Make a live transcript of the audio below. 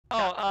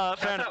Oh,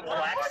 fair That's enough.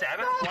 Black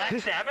Sabbath? Black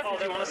Sabbath,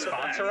 if you want to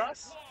sponsor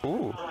us?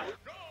 Ooh.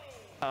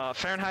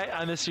 Fahrenheit,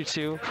 I miss you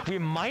too. We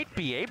might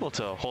be able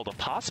to hold a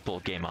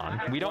possible game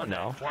on. We don't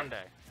know. One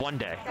day. One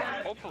day.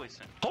 Hopefully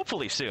soon.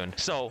 Hopefully soon.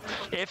 So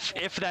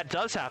if that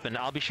does happen,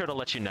 I'll be sure to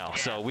let you know.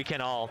 So we can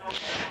all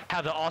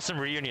have the awesome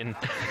reunion.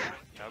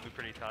 That would be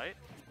pretty tight.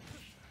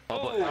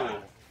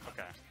 Oh,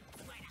 Okay.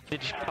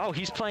 oh,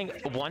 he's playing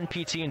one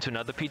PT into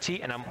another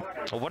PT, and I'm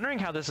wondering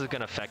how this is going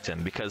to affect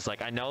him, because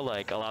like I know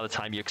like a lot of the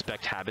time you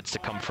expect habits to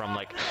come from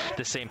like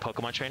the same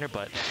Pokemon trainer,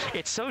 but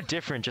it's so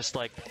different. Just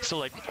like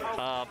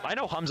I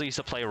know Hamza used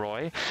to play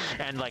Roy,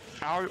 and like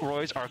our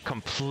Roys are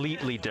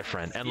completely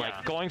different, and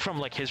like going from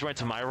like his Roy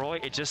to my Roy,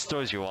 it just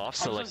throws you off.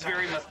 So Hamza's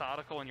very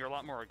methodical, and you're a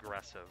lot more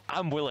aggressive.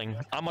 I'm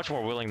much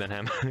more willing than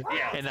him.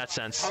 In that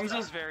sense.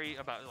 Hamza's very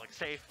about like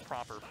safe,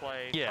 proper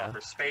play,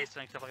 proper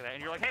spacing, stuff like that,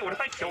 and you're like, hey, what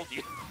if I killed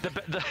you?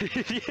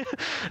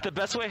 The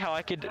best way how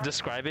I could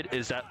describe it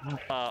is that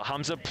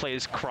Hamza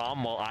plays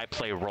Chrom while I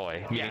play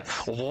Roy. Meaning,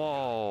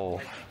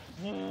 whoa.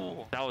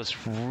 That was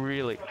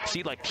really...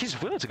 See, like, he's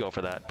willing to go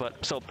for that.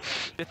 But, so,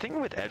 the thing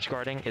with edge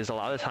guarding is a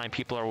lot of the time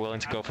people are willing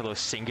to go for those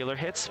singular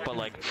hits, but,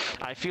 like,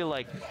 I feel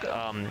like,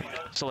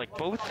 so, like,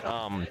 both,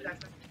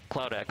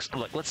 CloudX,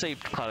 like, let's say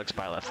CloudX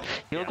Byleth,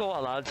 he'll go a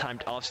lot of time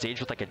off stage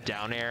with like a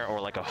down air or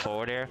like a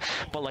forward air,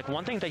 but like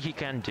one thing that he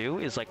can do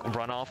is like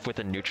run off with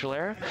a neutral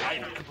air. I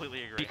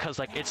completely agree. Because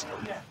like it's,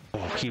 oh,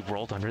 he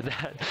rolled under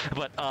that,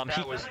 but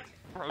that was,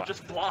 bro,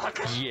 just block.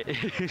 Yeah.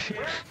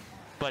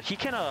 But he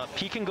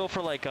can go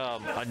for like a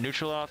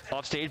neutral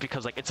off stage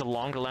because like it's a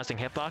longer lasting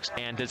hitbox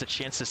and there's a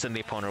chance to send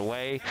the opponent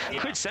away.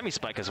 Could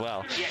semi-spike as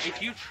well. Yeah,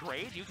 if you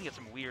trade, you can get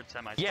some weird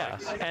semi-spikes. Yeah,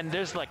 and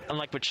there's like,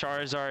 unlike with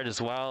Charizard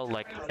as well,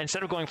 like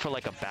instead of going for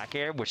like a back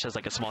air, which has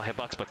like a small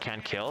hitbox but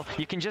can kill,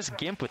 you can just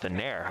gimp with a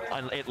nair.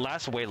 And it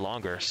lasts way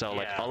longer. So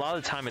like a lot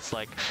of the time it's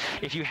like,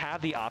 if you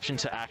have the option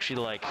to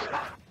actually like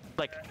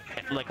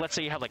let's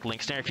say you have like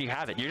Link Snare, if you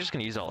have it, you're just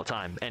gonna use it all the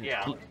time. And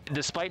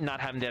despite not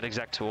having that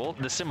exact tool,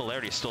 the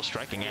similarity is still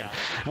striking. And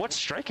what's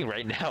striking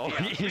right now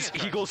is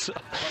Eagles.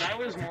 When I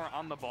was more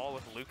on the ball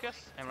with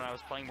Lucas, and when I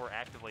was playing more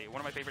actively, one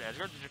of my favorite edge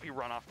guards would just be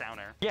run off down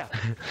air. Yeah,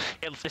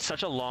 it's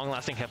such a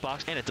long-lasting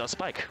hitbox, and it does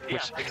spike.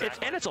 Which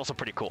and it's also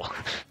pretty cool.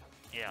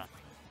 Yeah.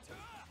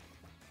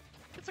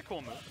 It's a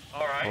cool move.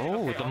 All right.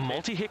 Oh, the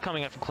multi-hit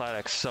coming out from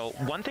CloudX. So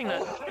one thing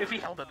that... if he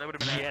held it, that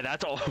would have been... Yeah,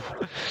 that's all.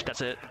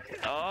 That's it.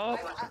 Oh.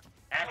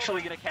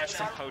 Actually gonna catch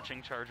some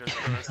poaching charges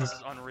for this. This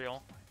is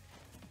unreal.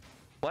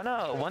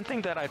 One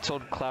thing that I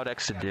told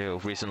CloudX to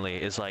do recently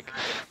is like...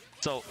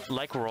 So,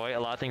 like Roy, a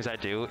lot of things I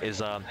do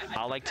is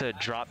I like to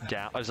drop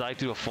down, I like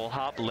to do a full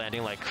hop,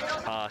 landing like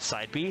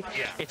side B.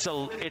 It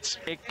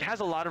has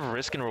a lot of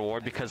risk and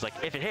reward because like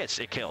if it hits,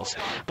 it kills.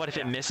 But if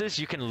it misses,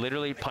 you can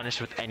literally punish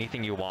with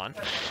anything you want.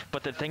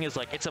 But the thing is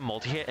like it's a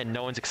multi-hit and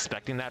no one's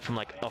expecting that from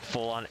like a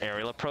full-on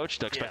aerial approach.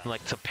 They're expecting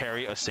like to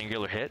parry a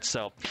singular hit.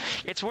 So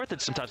it's worth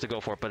it sometimes to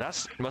go for it. But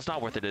what's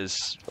not worth it is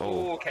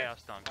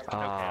Chaos Dunk. No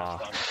Chaos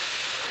Dunk.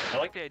 I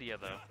like the idea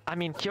though. I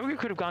mean, Keeogree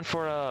could have gone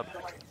for a...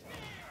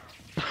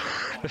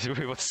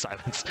 What's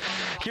silence?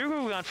 Here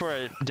we've gone for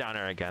a down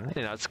air again.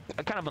 You know, it's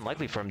kind of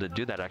unlikely for him to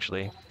do that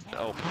actually.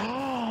 Oh,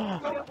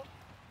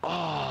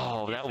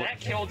 oh, that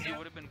killed you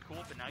would have been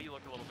cool, but now you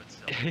look a little bit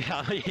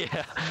silly.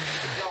 Yeah.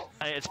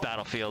 It's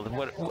Battlefield.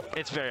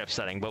 It's very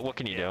upsetting, but what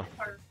can you do?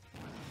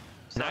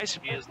 Nice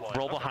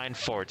roll behind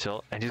forward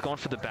tilt, and he's going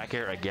for the back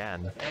air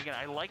again. And again,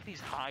 I like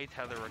these high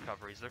tether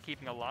recoveries. They're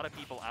keeping a lot of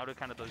people out of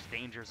kind of those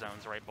danger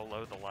zones right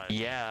below the ledge.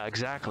 Yeah,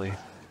 exactly.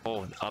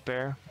 Oh, up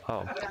air?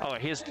 Oh,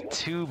 he has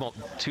two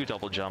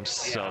double jumps,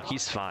 so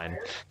he's fine.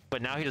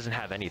 But now he doesn't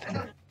have anything.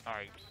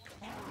 Alright.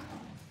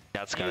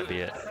 That's gotta be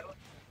it.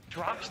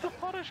 Drops the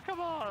punish,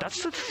 come on!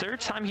 That's the third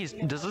time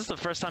this is the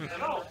first time...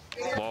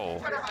 Whoa.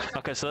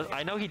 Okay, so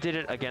I know he did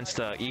it against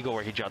Eagle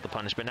where he dropped the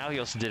punish, but now he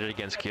also did it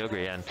against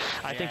Keeogree, and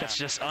I think that's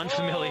just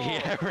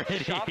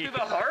unfamiliarity. Shot to the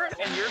heart,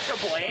 and you're to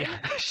blame?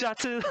 Shot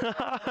to the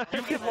heart.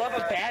 You could love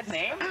a bad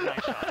name?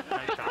 Nice shot,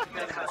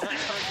 nice shot.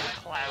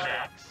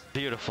 CloudX.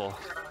 Beautiful.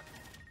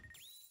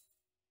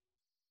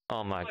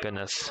 Oh my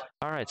goodness.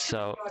 Alright,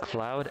 so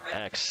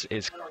CloudX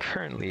is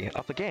currently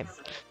up a game.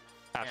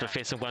 After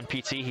facing one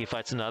PT, he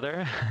fights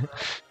another.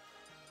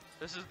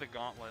 This is the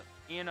gauntlet.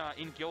 In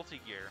Guilty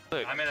Gear,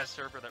 look, I'm in a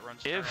server that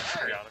runs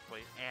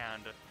periodically,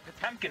 and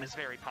Potemkin is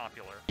very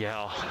popular.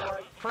 Yeah.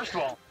 First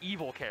of all,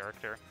 evil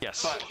character.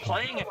 Yes. But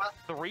playing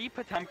 3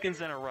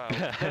 Potemkins in a row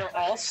that are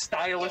all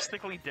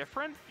stylistically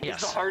different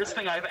is the hardest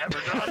thing I've ever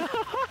done.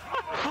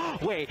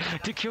 Wait,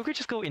 did Keeogree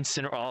just go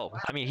Incineroar? Oh,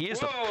 I mean, he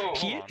is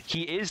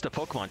he is the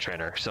Pokemon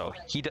trainer, so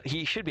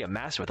he should be a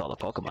master with all the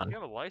Pokemon. Do you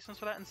have a license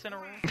for that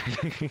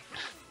Incineroar?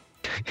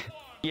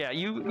 Yeah,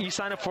 you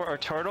sign up for a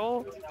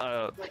turtle,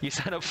 a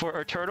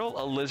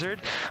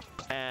lizard,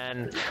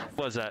 and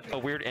what was that, a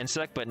weird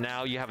insect, but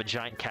now you have a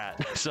giant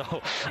cat.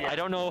 So I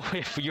don't know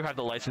if you have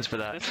the license for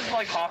that. This is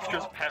like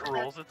Hofstra's pet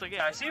rules. It's like,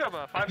 yeah, I see you have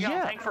a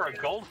 5-gallon tank for a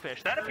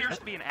goldfish. That appears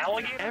to be an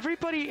alligator.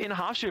 Everybody in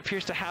Hofstra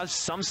appears to have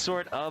some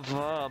sort of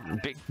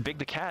Big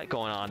the Cat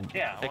going on.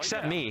 Yeah. Well,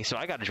 except me, so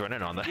I got to join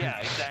in on that. Yeah,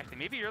 exactly.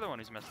 Maybe you're the one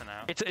who's missing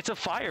out. It's a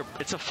fire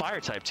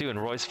type too,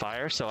 and Roy's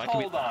fire, so I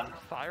Hold on.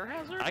 Fire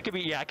hazard? I could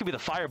be the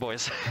fire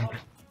boys.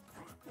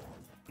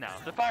 No,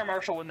 the fire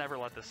marshal would never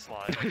let this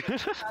slide.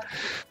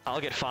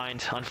 I'll get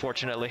fined,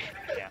 unfortunately.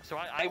 Yeah, so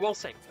I will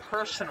say,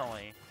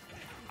 personally,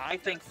 I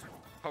think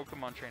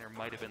Pokemon Trainer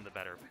might have been the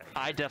better pick.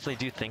 I definitely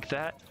do think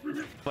that,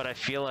 but I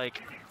feel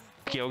like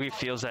Keeogree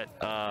feels that,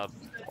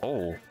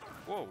 oh.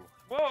 Whoa.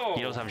 Whoa!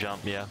 He doesn't have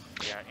jump, yeah.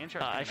 Yeah,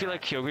 interesting. I feel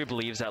like Keeogree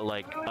believes that,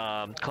 like,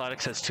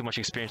 CloudX has too much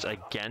experience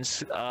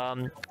against, it's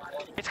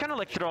kind of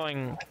like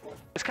throwing,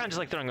 it's kind of just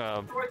like throwing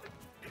a,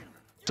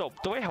 so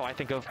the way how I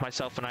think of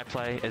myself when I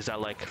play is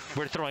that, like,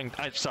 we're throwing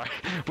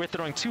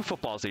two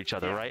footballs at each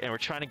other, right? And we're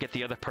trying to get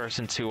the other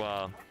person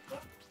to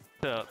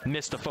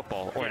miss the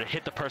football or to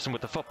hit the person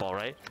with the football,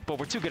 right? But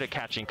we're too good at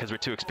catching because we're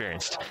too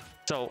experienced.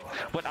 So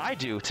what I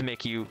do to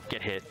make you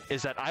get hit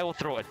is that I will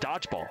throw a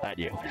dodgeball at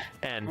you.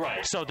 And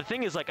so the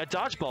thing is, like, a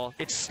dodgeball,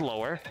 it's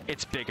slower,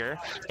 it's bigger,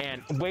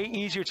 and way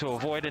easier to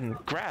avoid and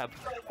grab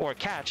or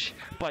catch,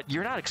 but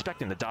you're not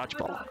expecting the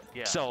dodgeball.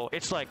 Yeah. So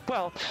it's like,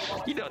 well,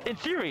 you know, in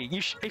theory,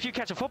 if you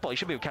catch a football, you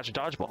should be able to catch a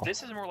dodgeball.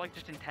 This is more like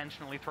just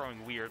intentionally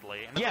throwing weirdly.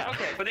 And like,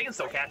 okay, but they can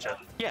still catch it.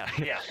 Yeah.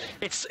 Yeah.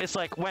 It's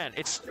like when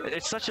it's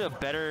such a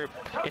better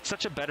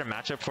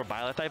matchup for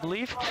Byleth, I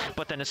believe.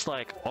 But then it's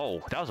like,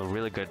 oh, that was a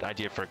really good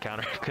idea for a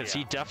counter because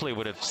he definitely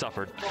would have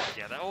suffered.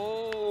 Yeah.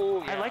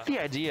 I like the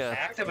idea.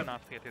 Active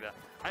enough to get through that.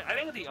 I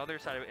think the other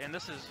side of it, and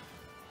this is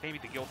maybe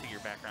the Guilty Gear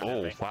background.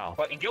 Oh, wow.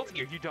 But in Guilty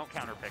Gear, you don't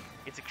counterpick.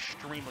 It's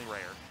extremely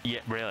rare.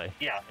 Yeah, really?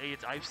 Yeah,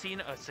 I've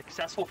seen a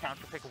successful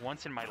counterpick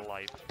once in my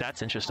life.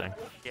 That's interesting.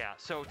 Yeah,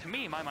 so to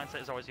me, my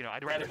mindset is always, you know,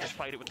 I'd rather just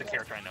fight it with the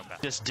character I know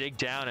best. Just dig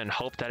down and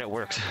hope that it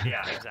works.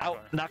 Yeah, exactly.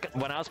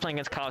 When I was playing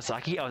against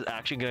Kawasaki, I was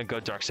actually gonna go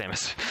Dark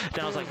Samus.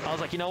 Then I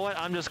was like, you know what?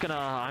 I'm just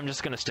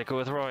gonna stick it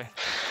with Roy,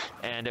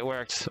 and it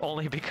worked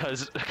only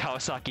because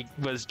Kawasaki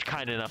was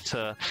kind enough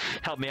to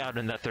help me out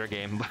in that third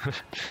game.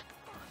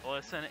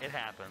 Listen, it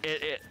happens.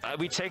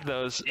 We take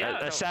those,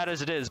 as sad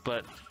as it is,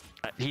 but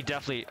he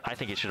definitely, I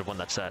think he should have won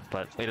that set,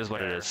 but it is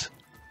what it is.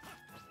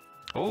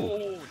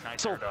 Oh,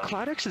 nice. So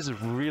CloudX is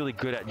really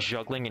good at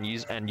juggling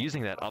and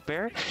using that up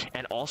air.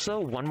 And also,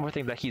 one more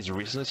thing that he's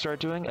recently started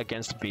doing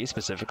against B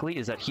specifically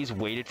is that he's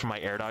waited for my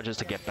air dodges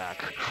to get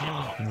back.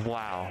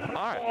 Wow. All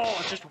right.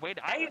 Oh, just wait.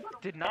 I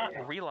did not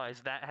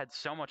realize that had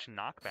so much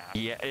knockback.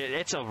 Yeah,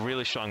 it's a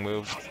really strong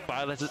move.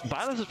 Byleth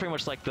is pretty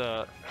much like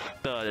the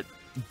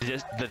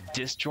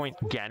disjoint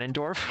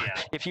Ganondorf,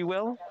 if you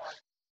will.